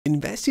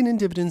Investing in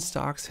dividend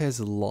stocks has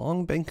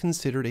long been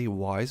considered a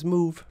wise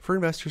move for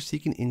investors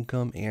seeking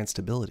income and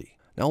stability.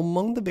 Now,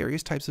 among the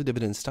various types of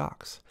dividend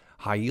stocks,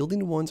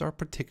 high-yielding ones are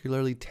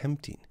particularly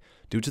tempting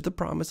due to the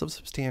promise of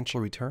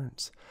substantial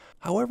returns.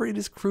 However, it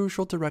is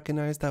crucial to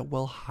recognize that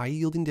while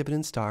high-yielding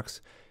dividend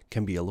stocks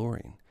can be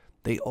alluring,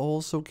 they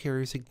also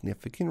carry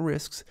significant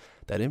risks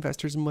that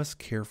investors must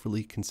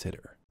carefully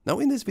consider. Now,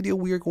 in this video,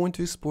 we are going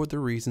to explore the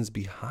reasons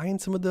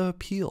behind some of the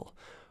appeal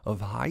of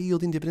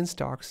high-yielding dividend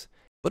stocks,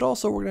 but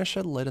also we're going to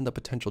shed light on the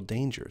potential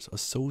dangers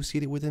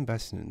associated with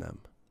investing in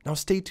them. Now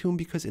stay tuned,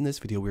 because in this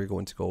video we're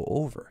going to go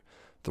over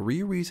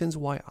 3 reasons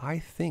why I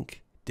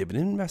think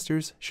dividend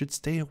investors should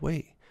stay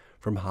away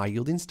from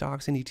high-yielding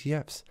stocks and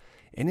ETFs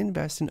and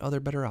invest in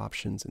other better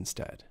options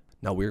instead.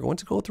 Now we're going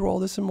to go through all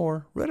this and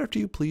more right after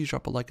you please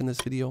drop a like in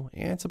this video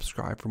and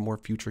subscribe for more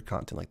future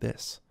content like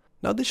this.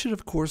 Now this should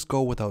of course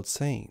go without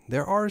saying,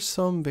 there are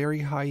some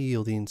very high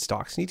yielding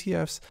stocks and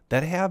ETFs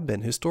that have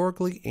been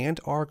historically and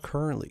are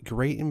currently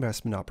great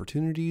investment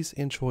opportunities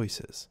and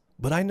choices.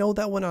 But I know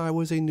that when I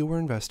was a newer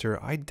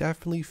investor, I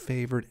definitely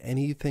favored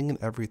anything and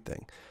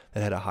everything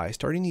that had a high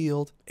starting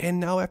yield, and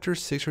now after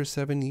 6 or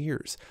 7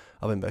 years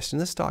of investing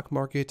in the stock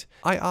market,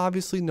 I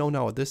obviously know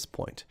now at this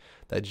point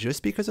that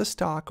just because a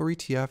stock or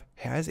ETF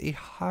has a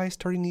high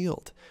starting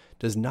yield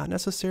does not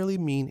necessarily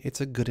mean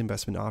it's a good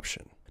investment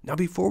option. Now,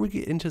 before we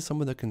get into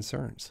some of the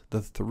concerns,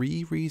 the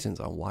 3 reasons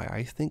on why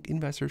I think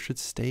investors should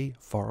stay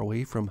far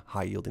away from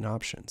high-yielding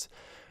options,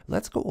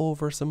 let's go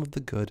over some of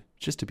the good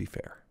just to be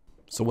fair.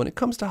 So when it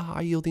comes to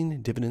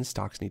high-yielding dividend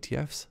stocks and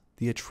ETFs,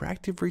 the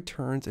attractive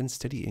returns and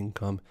steady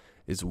income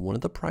is one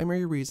of the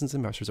primary reasons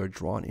investors are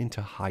drawn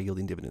into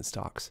high-yielding dividend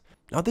stocks.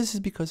 Now, this is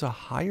because a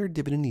higher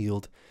dividend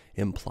yield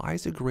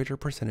implies a greater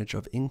percentage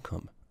of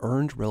income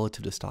earned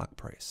relative to stock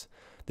price.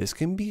 This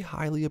can be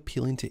highly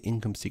appealing to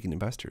income-seeking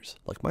investors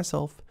like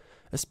myself,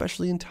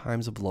 especially in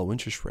times of low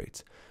interest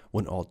rates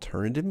when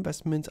alternative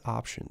investment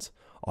options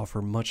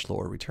offer much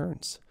lower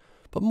returns.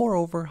 But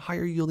moreover,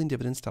 higher yielding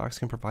dividend stocks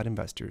can provide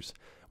investors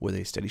with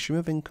a steady stream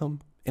of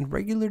income, and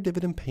regular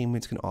dividend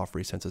payments can offer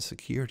a sense of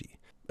security,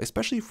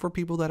 especially for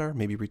people that are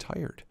maybe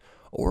retired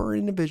or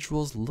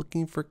individuals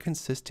looking for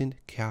consistent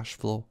cash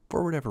flow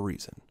for whatever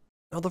reason.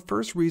 Now, the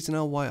first reason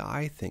on why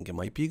I think it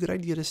might be a good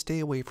idea to stay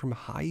away from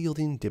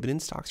high-yielding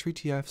dividend stocks or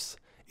ETFs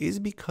is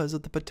because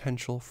of the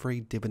potential for a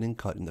dividend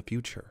cut in the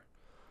future.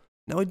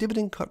 Now, a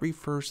dividend cut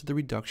refers to the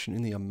reduction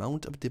in the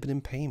amount of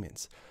dividend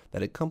payments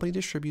that a company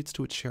distributes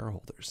to its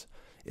shareholders.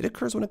 It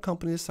occurs when a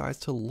company decides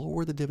to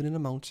lower the dividend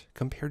amount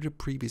compared to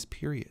previous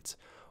periods,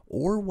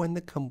 or when the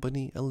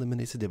company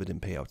eliminates the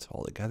dividend payouts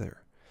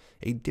altogether.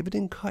 A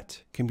dividend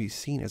cut can be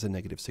seen as a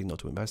negative signal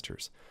to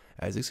investors,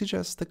 as it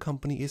suggests the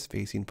company is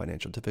facing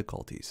financial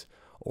difficulties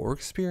or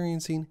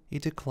experiencing a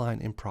decline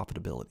in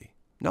profitability.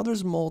 Now,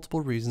 there's multiple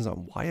reasons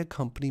on why a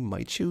company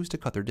might choose to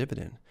cut their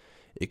dividend.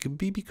 It could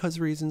be because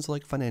of reasons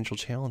like financial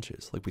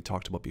challenges, like we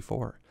talked about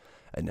before,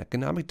 an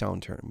economic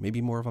downturn,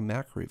 maybe more of a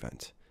macro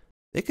event.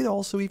 It could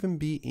also even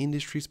be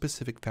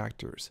industry-specific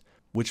factors,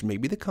 which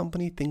maybe the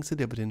company thinks the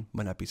dividend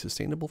might not be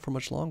sustainable for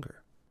much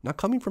longer. Now,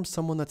 coming from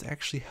someone that's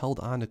actually held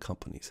on to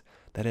companies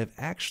that have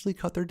actually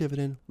cut their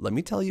dividend, let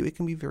me tell you, it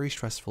can be very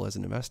stressful as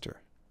an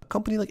investor. A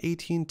company like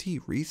AT&T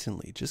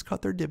recently just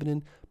cut their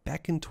dividend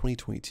back in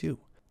 2022.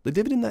 The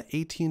dividend that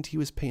AT&T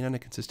was paying on a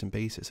consistent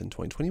basis in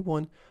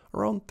 2021,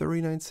 around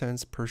 39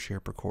 cents per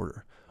share per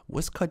quarter,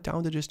 was cut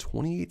down to just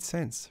 28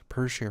 cents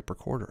per share per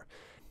quarter.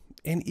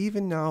 And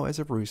even now, as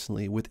of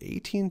recently, with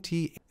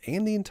AT&T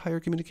and the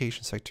entire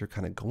communication sector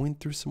kind of going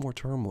through some more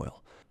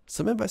turmoil,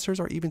 some investors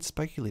are even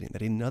speculating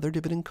that another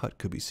dividend cut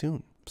could be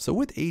soon. So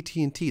with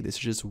AT&T, this is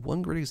just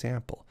one great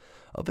example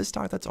of a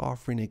stock that's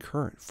offering a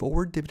current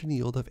forward dividend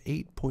yield of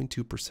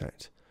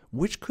 8.2%,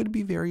 which could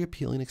be very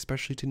appealing,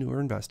 especially to newer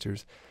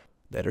investors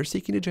that are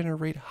seeking to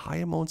generate high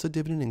amounts of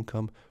dividend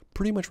income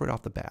pretty much right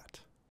off the bat.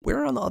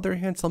 Where on the other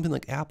hand, something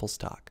like Apple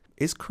stock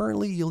is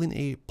currently yielding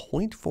a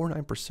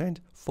 0.49%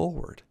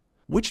 forward,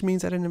 which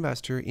means that an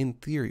investor in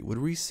theory would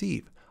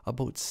receive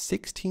about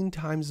 16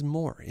 times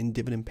more in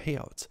dividend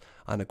payouts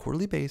on a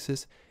quarterly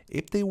basis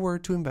if they were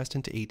to invest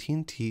into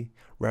AT&T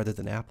rather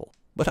than Apple.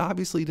 But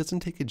obviously, it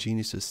doesn't take a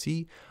genius to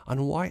see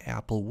on why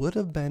Apple would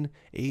have been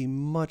a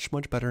much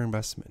better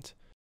investment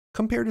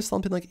compared to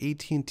something like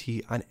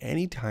AT&T on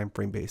any time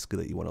frame basically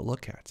that you want to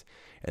look at.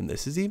 And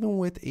this is even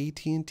with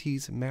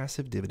AT&T's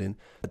massive dividend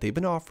that they've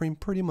been offering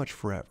pretty much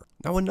forever.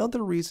 Now,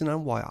 another reason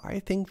on why I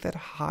think that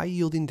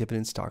high-yielding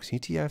dividend stocks and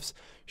ETFs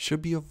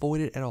should be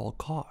avoided at all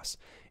costs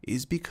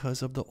is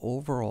because of the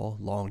overall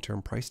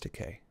long-term price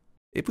decay.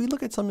 If we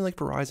look at something like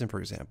Verizon, for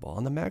example,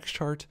 on the max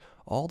chart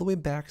all the way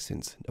back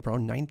since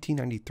around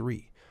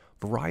 1993,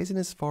 Verizon,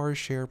 as far as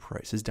share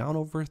price, is down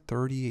over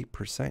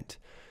 38%,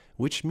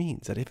 which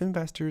means that if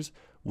investors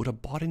would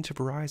have bought into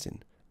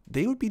Verizon,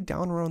 they would be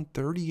down around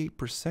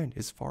 38%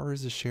 as far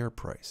as the share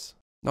price.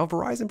 Now,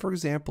 Verizon, for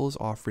example, is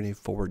offering a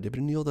forward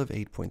dividend yield of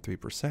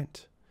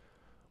 8.3%,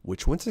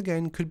 which once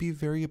again could be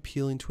very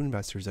appealing to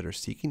investors that are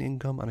seeking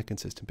income on a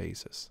consistent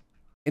basis.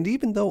 And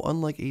even though,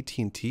 unlike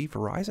AT&T,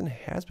 Verizon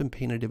has been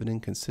paying a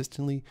dividend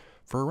consistently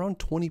for around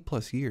 20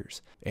 plus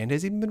years and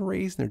has even been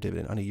raising their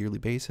dividend on a yearly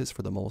basis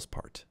for the most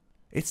part,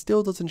 it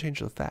still doesn't change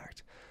the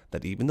fact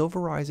that even though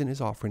Verizon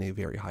is offering a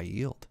very high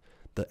yield,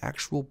 the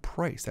actual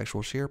price, the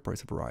actual share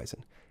price of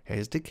Verizon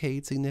has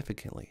decayed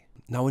significantly.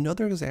 Now,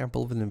 another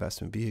example of an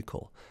investment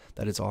vehicle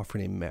that is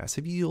offering a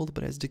massive yield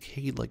but has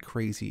decayed like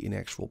crazy in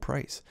actual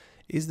price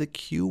is the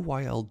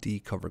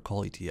QYLD covered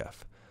call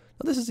ETF.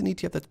 Now, this is an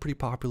ETF that's pretty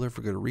popular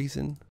for good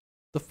reason.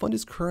 The fund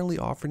is currently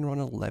offering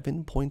around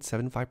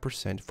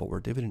 11.75%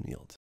 forward dividend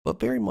yield. But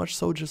very much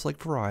so, just like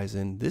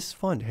Verizon, this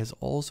fund has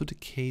also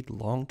decayed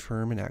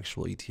long-term in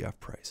actual ETF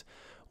price,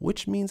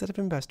 which means that if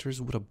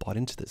investors would have bought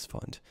into this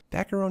fund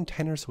back around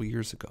 10 or so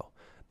years ago,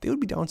 they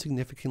would be down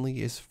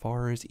significantly as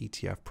far as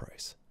ETF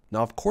price.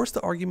 Now, of course,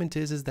 the argument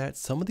is that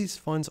some of these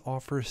funds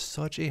offer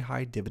such a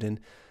high dividend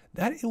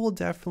that it will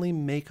definitely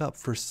make up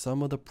for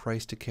some of the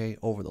price decay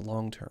over the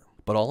long term.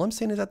 But all I'm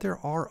saying is that there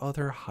are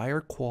other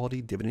higher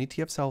quality dividend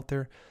ETFs out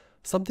there,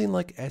 something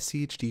like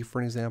SCHD, for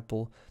an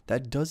example,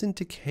 that doesn't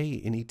decay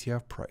in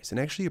ETF price and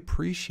actually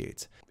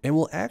appreciates and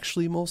will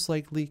actually most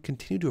likely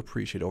continue to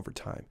appreciate over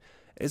time,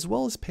 as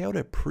well as pay out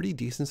a pretty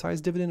decent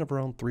sized dividend of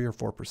around 3 or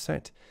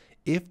 4%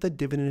 if the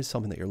dividend is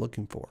something that you're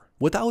looking for,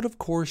 without of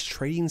course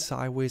trading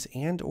sideways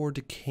and or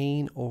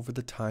decaying over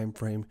the time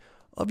frame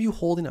of you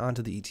holding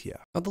onto the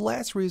ETF. Now, the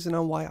last reason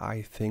on why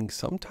I think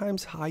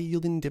sometimes high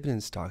yielding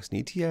dividend stocks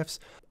and ETFs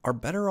are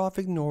better off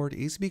ignored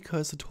is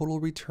because the total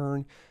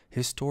return,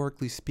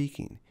 historically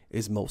speaking,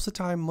 is most of the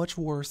time much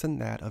worse than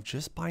that of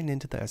just buying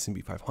into the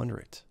S&P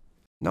 500.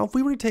 Now, if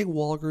we were to take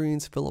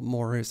Walgreens, Philip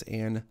Morris,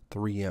 and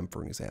 3M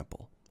for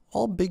example,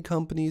 all big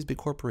companies, big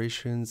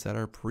corporations that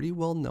are pretty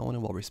well known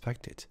and well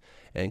respected,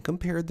 and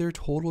compare their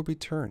total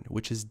return,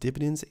 which is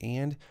dividends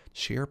and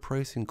share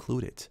price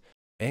included,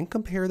 and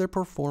compare their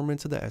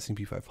performance to the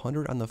S&P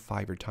 500 on the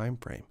 5-year time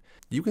frame,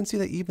 you can see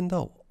that even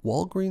though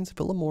Walgreens,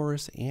 Philip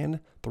Morris, and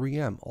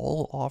 3M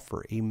all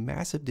offer a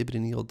massive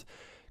dividend yield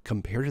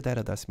compared to that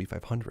of the S&P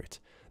 500,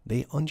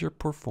 they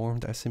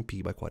underperformed the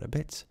S&P by quite a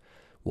bit.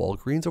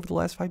 Walgreens over the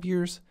last 5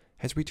 years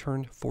has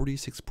returned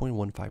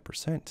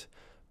 46.15%.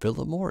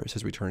 Philip Morris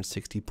has returned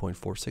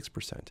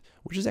 60.46%,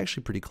 which is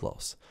actually pretty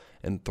close.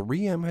 And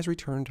 3M has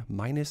returned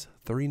minus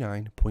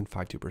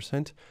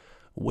 39.52%.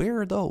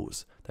 Where are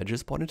those that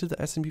just bought into the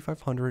S&P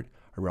 500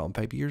 around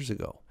 5 years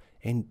ago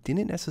and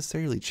didn't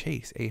necessarily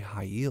chase a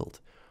high yield,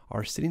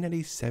 are sitting at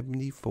a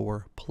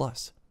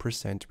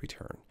 74+%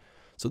 return?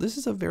 So this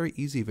is a very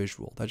easy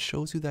visual that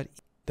shows you that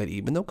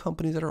even though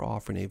companies that are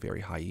offering a very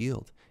high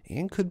yield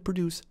and could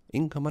produce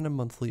income on a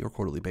monthly or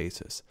quarterly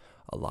basis,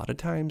 a lot of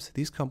times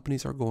these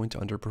companies are going to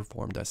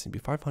underperform the S&P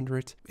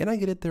 500. And I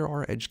get it, there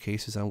are edge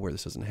cases on where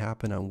this doesn't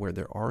happen, on where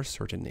there are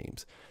certain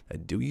names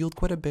that do yield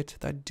quite a bit,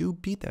 that do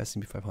beat the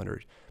S&P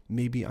 500,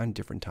 maybe on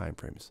different time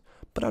frames.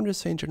 But I'm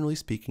just saying, generally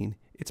speaking,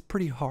 it's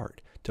pretty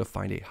hard to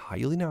find a high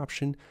yielding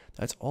option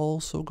that's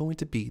also going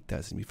to beat the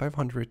S&P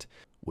 500,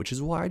 which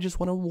is why I just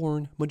want to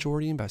warn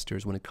majority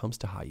investors when it comes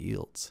to high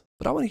yields.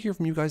 But I want to hear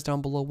from you guys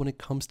down below when it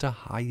comes to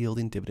high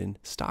yielding dividend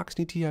stocks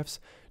and ETFs.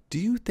 Do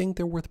you think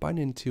they're worth buying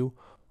into,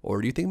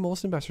 or do you think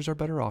most investors are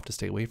better off to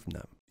stay away from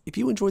them? If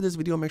you enjoyed this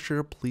video, make sure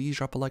to please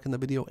drop a like on the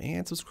video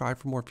and subscribe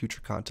for more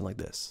future content like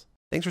this.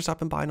 Thanks for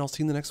stopping by, and I'll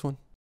see you in the next one.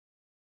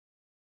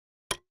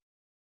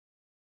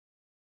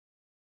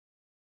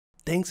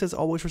 Thanks as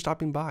always for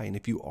stopping by, and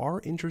if you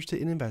are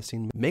interested in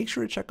investing, make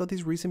sure to check out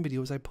these recent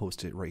videos I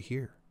posted right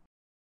here.